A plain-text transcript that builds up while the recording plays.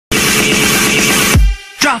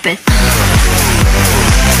Drop it.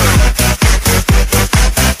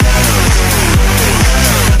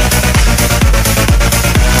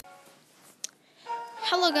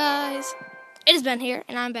 Hello guys, it has Ben here,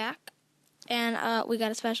 and I'm back, and we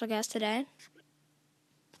got a special guest today,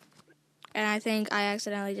 and I think I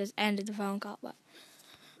accidentally just ended the phone call, but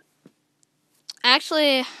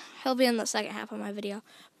actually, he'll be in the second half of my video,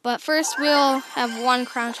 but first we'll have one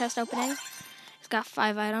crown chest opening. It's got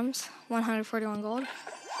 5 items, 141 gold,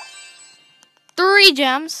 3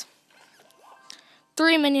 gems,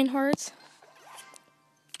 3 minion hordes,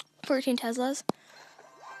 14 Teslas.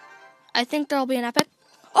 I think there'll be an epic.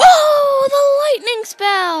 Oh, the lightning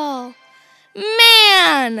spell!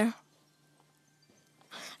 Man!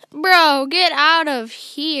 Bro, get out of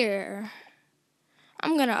here.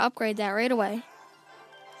 I'm gonna upgrade that right away.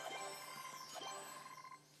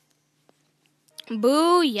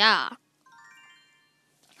 Booyah.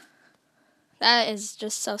 That is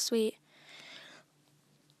just so sweet.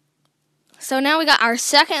 So now we got our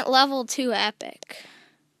second level 2 epic.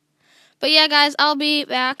 But yeah, guys, I'll be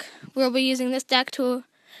back. We'll be using this deck to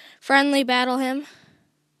friendly battle him.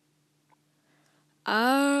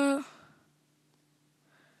 But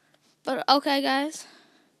okay, guys.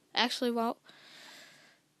 Actually, won't.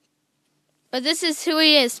 But this is who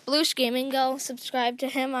he is, Sploosh Gaming. Go subscribe to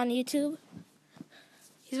him on YouTube.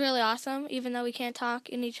 He's really awesome, even though we can't talk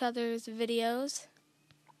in each other's videos.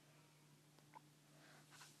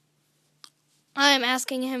 I am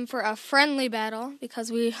asking him for a friendly battle because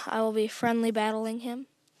I will be friendly battling him.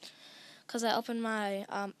 Because I opened my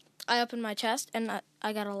chest and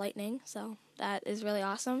I got a lightning, so that is really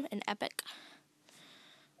awesome and epic.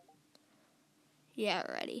 Yeah,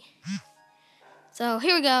 ready. So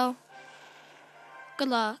here we go. Good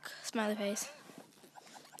luck, smiley face.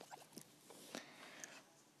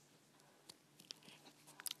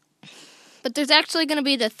 But there's actually going to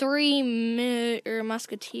be the 3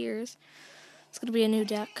 musketeers. It's going to be a new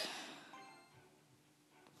deck.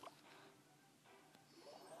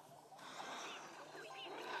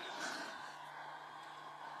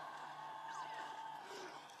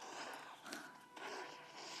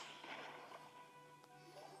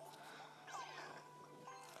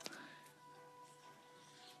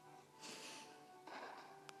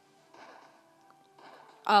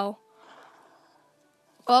 Oh.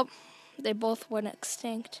 Oh, they both went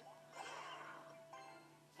extinct.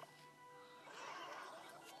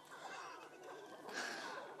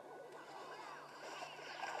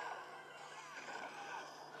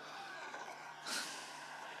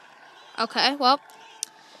 Okay, well,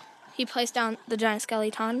 he placed down the giant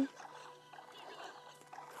skeleton.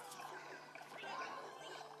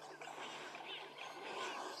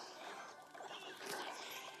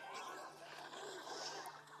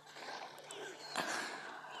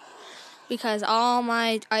 Because all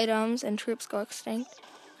my items and troops go extinct.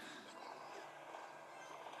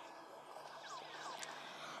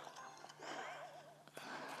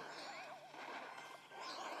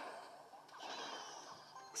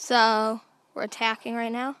 So, we're attacking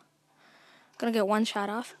right now. Gonna get one shot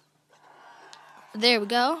off. There we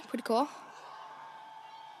go. Pretty cool.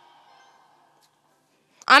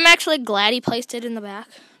 I'm actually glad he placed it in the back,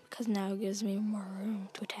 because now it gives me more room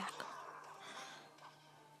to attack.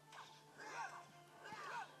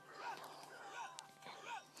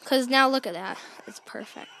 Because now look at that. It's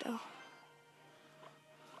perfecto.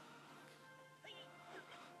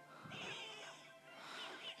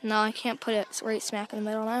 No, I can't put it right smack in the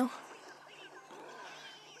middle now.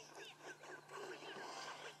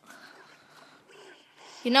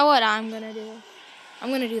 You know what I'm going to do? I'm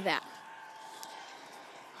going to do that.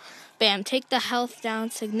 Bam, take the health down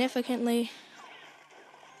significantly.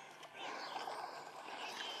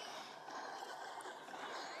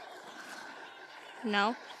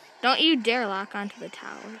 No, don't you dare lock onto the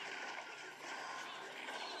tower.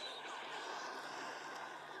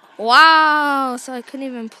 Wow, so I couldn't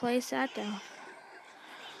even place that down.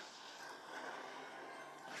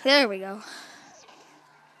 There we go.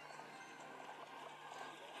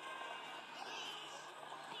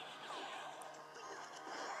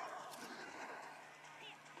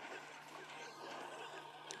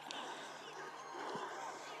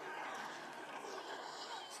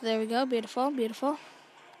 So there we go, beautiful, beautiful.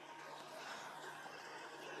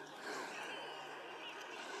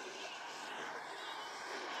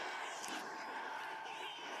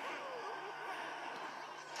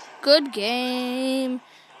 Good game.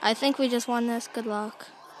 I think we just won this. Good luck.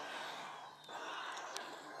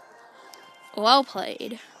 Well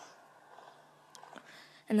played.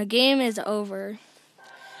 And the game is over.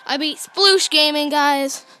 I beat Sploosh Gaming,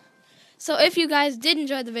 guys. So if you guys did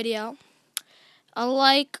enjoy the video, a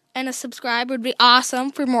like and a subscribe would be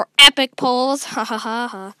awesome for more epic polls. Ha ha ha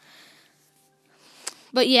ha.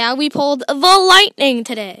 But yeah, we pulled the lightning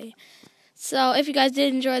today. So if you guys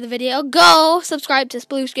did enjoy the video, go subscribe to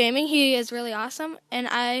Sploosh Gaming. He is really awesome. And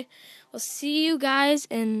I will see you guys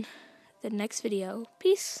in the next video.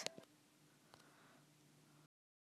 Peace.